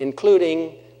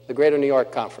 including the Greater New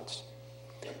York Conference.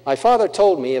 My father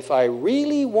told me if I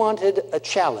really wanted a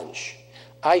challenge,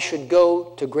 I should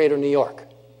go to Greater New York.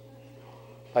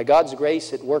 By God's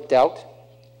grace, it worked out,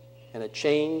 and it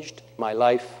changed my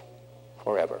life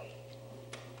forever.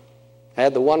 I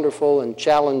had the wonderful and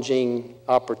challenging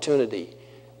opportunity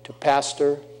to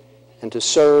pastor and to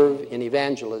serve in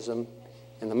evangelism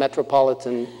in the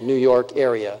metropolitan New York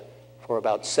area for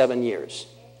about 7 years.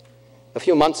 A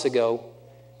few months ago,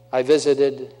 I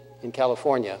visited in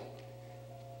California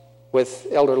with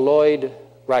Elder Lloyd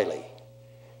Riley,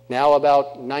 now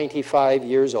about 95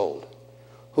 years old,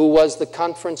 who was the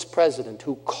conference president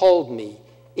who called me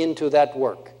into that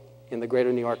work in the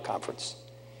Greater New York Conference.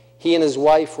 He and his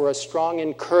wife were a strong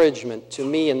encouragement to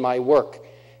me in my work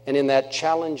and in that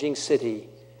challenging city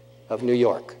of New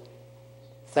York.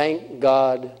 Thank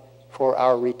God for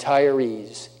our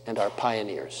retirees and our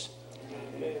pioneers.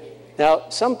 Now,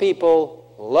 some people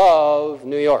love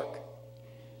New York,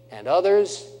 and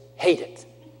others hate it.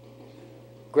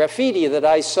 Graffiti that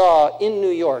I saw in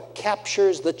New York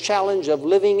captures the challenge of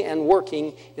living and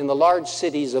working in the large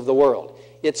cities of the world.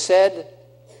 It said,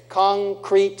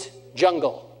 "Concrete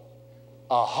jungle,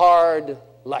 a hard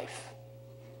life."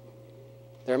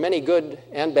 There are many good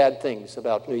and bad things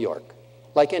about New York,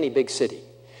 like any big city.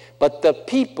 But the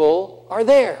people are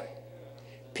there.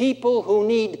 People who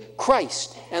need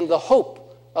Christ and the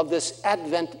hope of this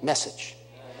Advent message.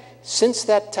 Since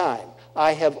that time,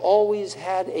 I have always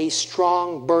had a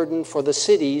strong burden for the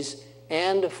cities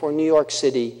and for New York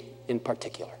City in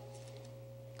particular.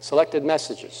 Selected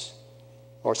messages,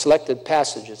 or selected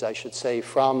passages, I should say,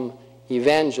 from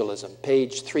Evangelism,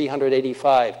 page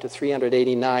 385 to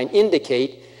 389,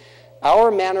 indicate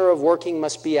our manner of working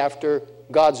must be after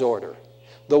God's order.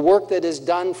 The work that is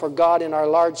done for God in our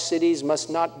large cities must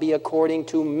not be according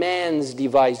to man's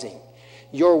devising.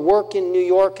 Your work in New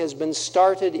York has been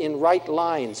started in right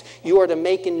lines. You are to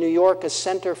make in New York a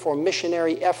center for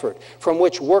missionary effort from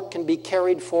which work can be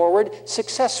carried forward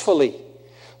successfully.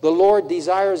 The Lord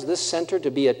desires this center to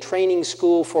be a training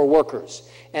school for workers,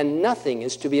 and nothing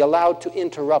is to be allowed to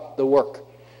interrupt the work.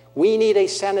 We need a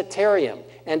sanitarium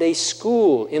and a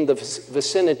school in the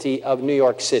vicinity of New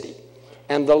York City.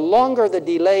 And the longer the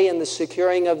delay in the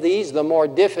securing of these, the more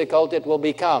difficult it will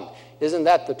become. Isn't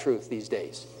that the truth these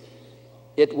days?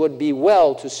 It would be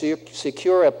well to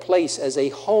secure a place as a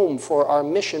home for our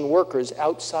mission workers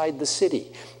outside the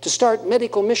city. To start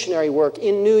medical missionary work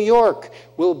in New York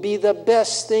will be the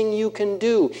best thing you can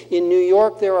do. In New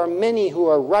York, there are many who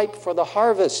are ripe for the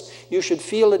harvest. You should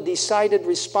feel a decided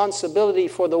responsibility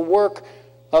for the work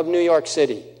of New York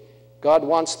City. God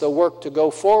wants the work to go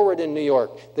forward in New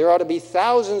York. There ought to be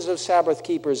thousands of Sabbath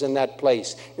keepers in that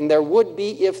place, and there would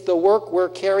be if the work were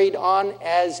carried on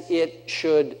as it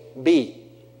should be.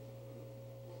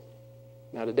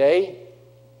 Now today,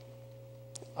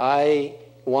 I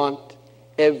want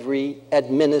every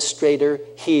administrator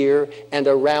here and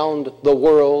around the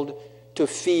world to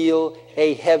feel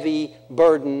a heavy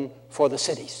burden for the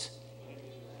cities.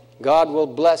 God will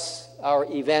bless our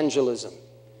evangelism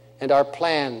and our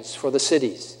plans for the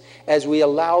cities as we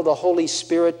allow the Holy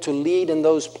Spirit to lead in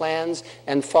those plans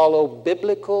and follow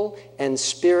biblical and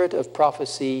spirit of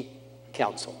prophecy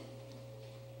counsel.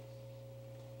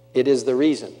 It is the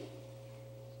reason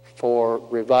for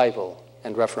revival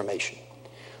and reformation,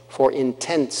 for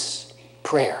intense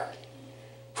prayer,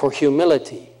 for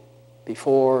humility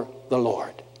before the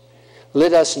Lord.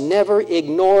 Let us never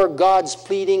ignore God's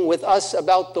pleading with us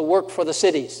about the work for the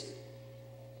cities.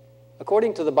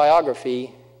 According to the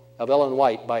biography of Ellen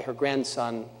White by her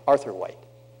grandson, Arthur White,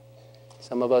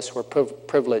 some of us were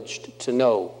privileged to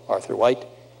know Arthur White.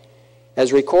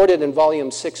 As recorded in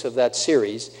Volume 6 of that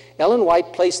series, Ellen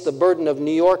White placed the burden of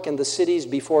New York and the cities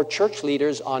before church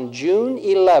leaders on June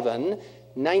 11,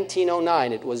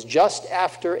 1909. It was just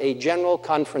after a general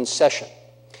conference session.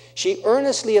 She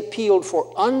earnestly appealed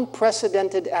for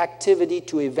unprecedented activity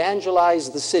to evangelize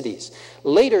the cities.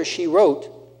 Later she wrote,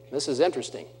 this is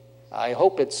interesting, I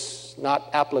hope it's not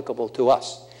applicable to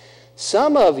us.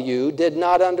 Some of you did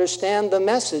not understand the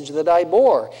message that I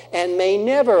bore and may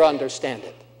never understand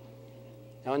it.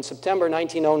 Now, in September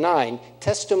 1909,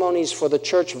 Testimonies for the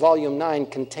Church, Volume 9,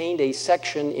 contained a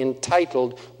section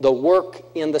entitled The Work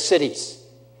in the Cities.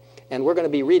 And we're going to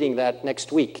be reading that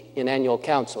next week in Annual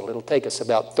Council. It'll take us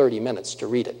about 30 minutes to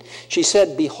read it. She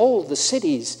said, "Behold the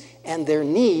cities and their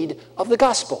need of the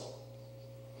gospel."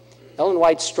 Ellen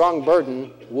White's strong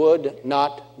burden would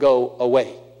not go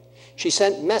away. She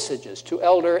sent messages to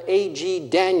Elder A.G.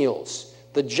 Daniels,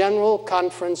 the General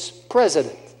Conference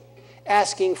President,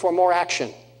 asking for more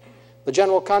action. The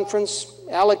General Conference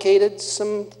allocated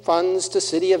some funds to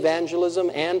city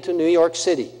evangelism and to New York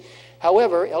City.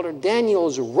 However, Elder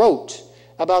Daniels wrote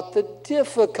about the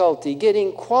difficulty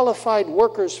getting qualified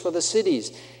workers for the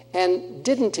cities and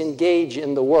didn't engage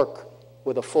in the work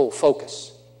with a full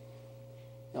focus.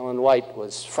 Ellen White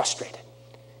was frustrated.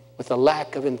 with a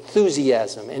lack of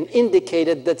enthusiasm and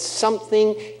indicated that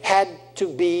something had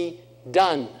to be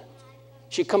done.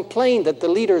 She complained that the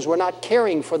leaders were not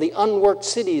caring for the unworked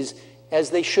cities as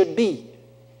they should be.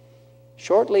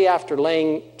 Shortly after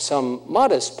laying some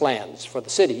modest plans for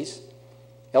the cities,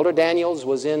 Elder Daniels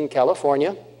was in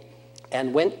California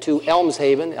and went to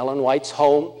Elmshaven, Ellen White's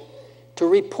home, to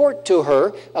report to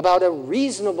her about a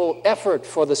reasonable effort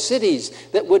for the cities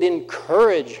that would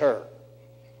encourage her.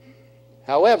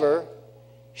 However,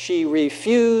 she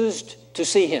refused to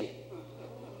see him.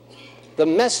 The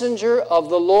messenger of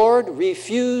the Lord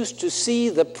refused to see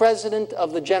the president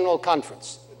of the General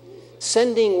Conference,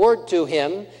 sending word to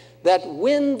him that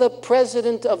when the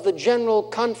president of the General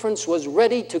Conference was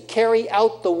ready to carry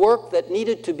out the work that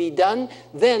needed to be done,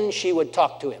 then she would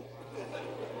talk to him.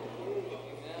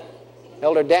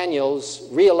 Elder Daniels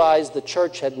realized the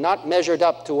church had not measured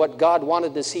up to what God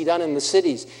wanted to see done in the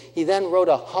cities. He then wrote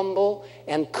a humble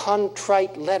and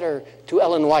contrite letter to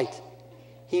Ellen White.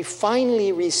 He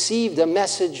finally received a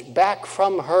message back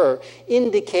from her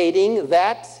indicating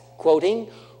that, quoting,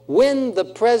 when the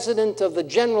president of the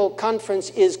General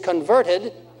Conference is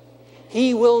converted,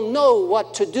 he will know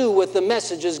what to do with the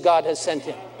messages God has sent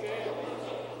him.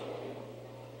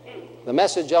 The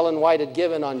message Ellen White had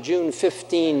given on June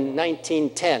 15,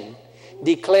 1910,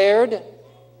 declared,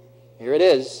 here it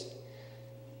is,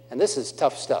 and this is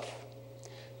tough stuff,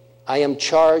 I am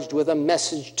charged with a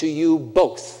message to you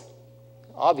both.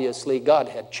 Obviously, God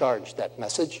had charged that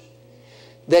message,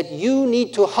 that you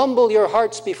need to humble your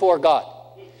hearts before God.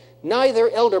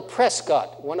 Neither Elder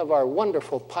Prescott, one of our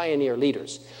wonderful pioneer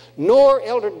leaders, nor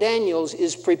Elder Daniels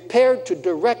is prepared to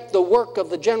direct the work of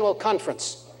the General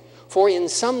Conference. For in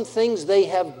some things they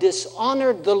have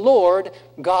dishonored the Lord,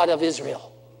 God of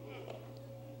Israel.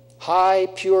 High,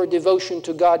 pure devotion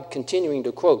to God, continuing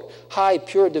to quote, high,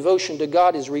 pure devotion to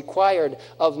God is required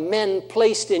of men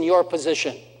placed in your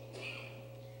position.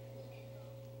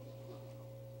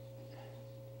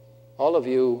 All of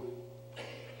you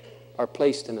are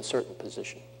placed in a certain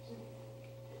position,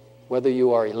 whether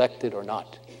you are elected or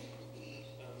not.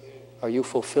 Are you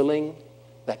fulfilling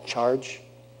that charge?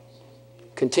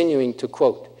 Continuing to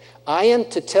quote, I am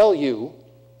to tell you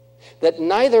that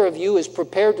neither of you is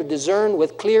prepared to discern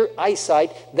with clear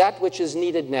eyesight that which is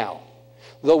needed now.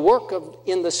 The work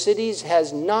in the cities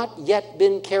has not yet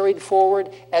been carried forward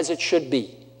as it should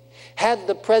be. Had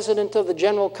the president of the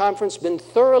General Conference been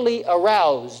thoroughly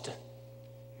aroused,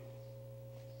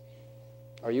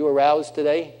 are you aroused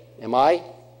today? Am I?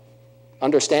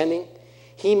 Understanding?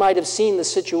 He might have seen the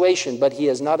situation, but he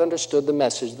has not understood the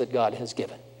message that God has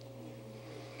given.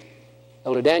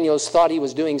 Elder Daniels thought he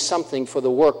was doing something for the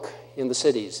work in the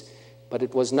cities, but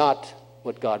it was not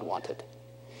what God wanted.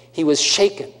 He was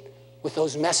shaken with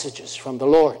those messages from the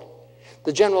Lord.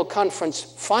 The General Conference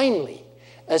finally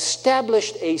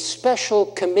established a special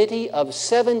committee of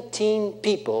 17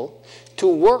 people to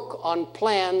work on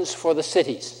plans for the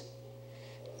cities.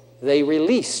 They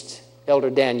released Elder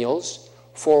Daniels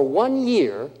for 1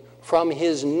 year from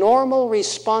his normal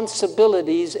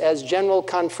responsibilities as General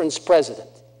Conference President,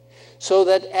 so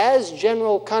that as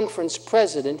General Conference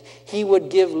President, he would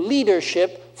give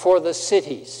leadership for the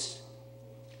cities.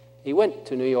 He went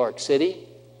to New York City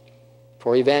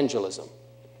for evangelism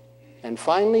and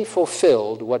finally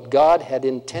fulfilled what God had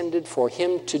intended for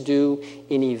him to do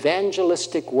in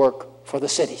evangelistic work for the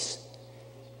cities.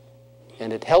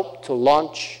 And it helped to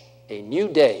launch a new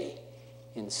day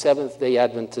in Seventh-day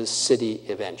Adventist city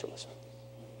evangelism.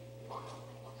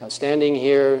 Now, standing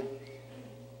here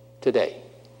today,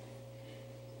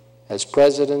 as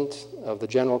President of the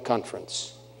General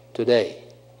Conference today,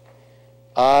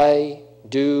 I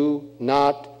do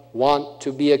not want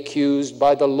to be accused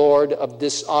by the Lord of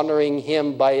dishonoring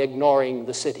him by ignoring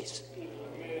the cities.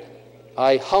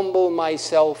 I humble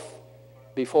myself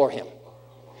before him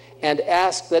and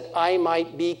ask that I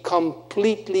might be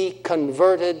completely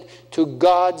converted to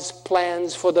God's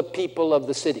plans for the people of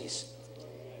the cities.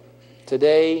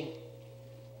 Today,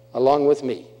 along with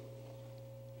me,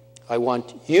 I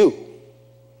want you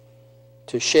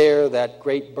to share that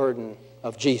great burden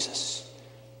of Jesus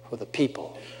for the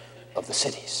people of the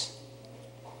cities.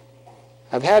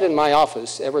 I've had in my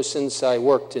office, ever since I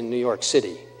worked in New York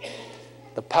City,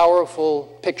 the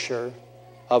powerful picture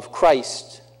of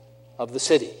Christ of the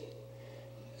city.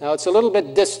 Now, it's a little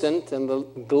bit distant, and the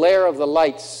glare of the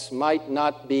lights might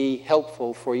not be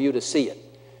helpful for you to see it.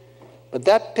 But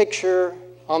that picture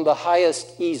on the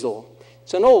highest easel,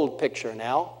 it's an old picture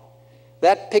now.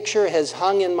 That picture has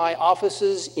hung in my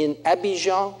offices in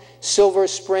Abidjan, Silver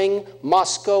Spring,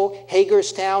 Moscow,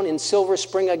 Hagerstown, in Silver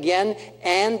Spring again,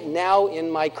 and now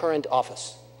in my current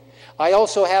office. I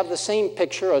also have the same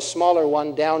picture, a smaller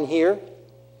one down here,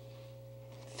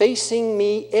 facing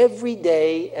me every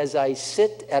day as I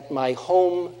sit at my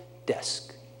home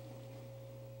desk.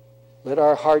 Let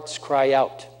our hearts cry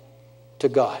out to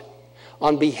God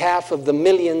on behalf of the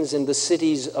millions in the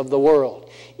cities of the world,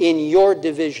 in your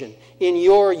division, in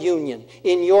your union,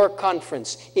 in your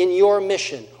conference, in your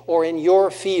mission, or in your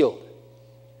field.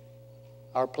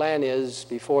 Our plan is,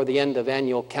 before the end of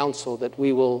annual council, that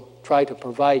we will try to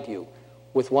provide you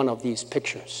with one of these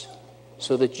pictures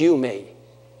so that you may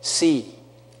see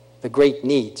the great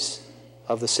needs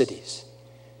of the cities.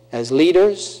 As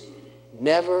leaders,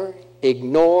 never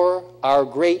ignore our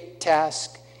great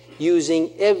task,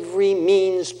 using every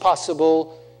means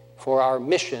possible for our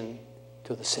mission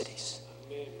to the cities.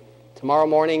 Tomorrow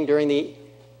morning, during the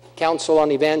Council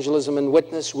on Evangelism and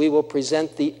Witness, we will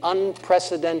present the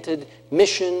unprecedented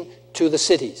mission to the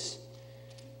cities.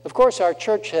 Of course, our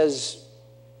church has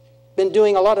been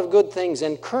doing a lot of good things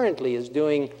and currently is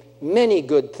doing many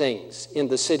good things in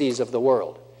the cities of the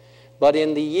world. But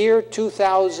in the year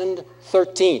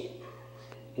 2013,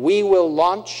 we will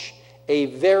launch a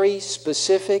very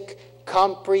specific,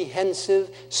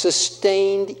 comprehensive,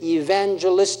 sustained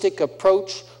evangelistic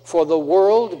approach for the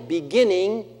world,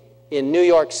 beginning in New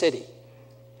York City.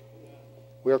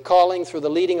 We're calling, through the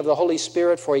leading of the Holy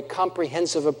Spirit, for a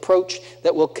comprehensive approach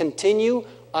that will continue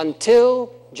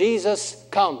until Jesus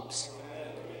comes.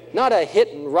 Not a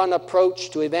hit-and-run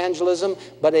approach to evangelism,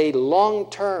 but a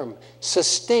long-term,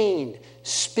 sustained,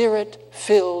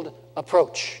 Spirit-filled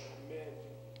approach.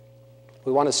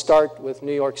 We want to start with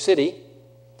New York City,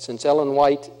 since Ellen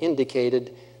White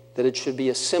indicated that it should be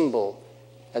a symbol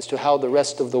as to how the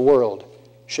rest of the world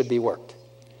should be worked.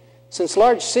 Since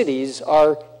large cities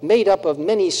are made up of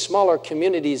many smaller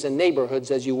communities and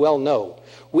neighborhoods, as you well know,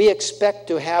 we expect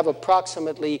to have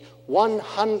approximately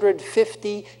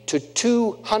 150 to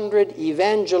 200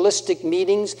 evangelistic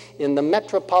meetings in the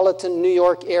metropolitan New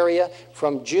York area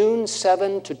from June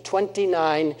 7 to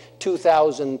 29,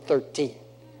 2013.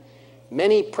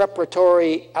 Many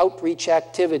preparatory outreach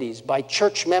activities by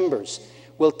church members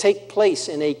will take place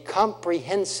in a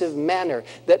comprehensive manner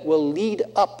that will lead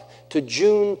up to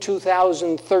June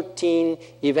 2013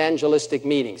 evangelistic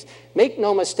meetings. Make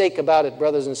no mistake about it,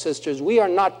 brothers and sisters, we are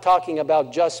not talking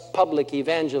about just public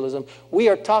evangelism. We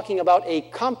are talking about a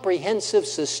comprehensive,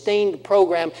 sustained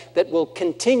program that will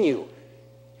continue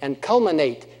and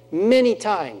culminate many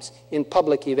times in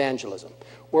public evangelism.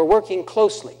 We're working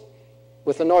closely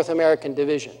with the North American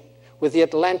Division, with the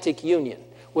Atlantic Union,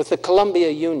 with the Columbia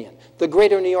Union, the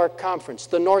Greater New York Conference,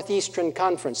 the Northeastern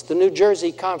Conference, the New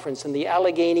Jersey Conference, and the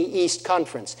Allegheny East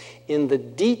Conference in the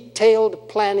detailed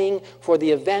planning for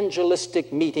the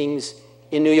evangelistic meetings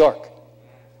in New York.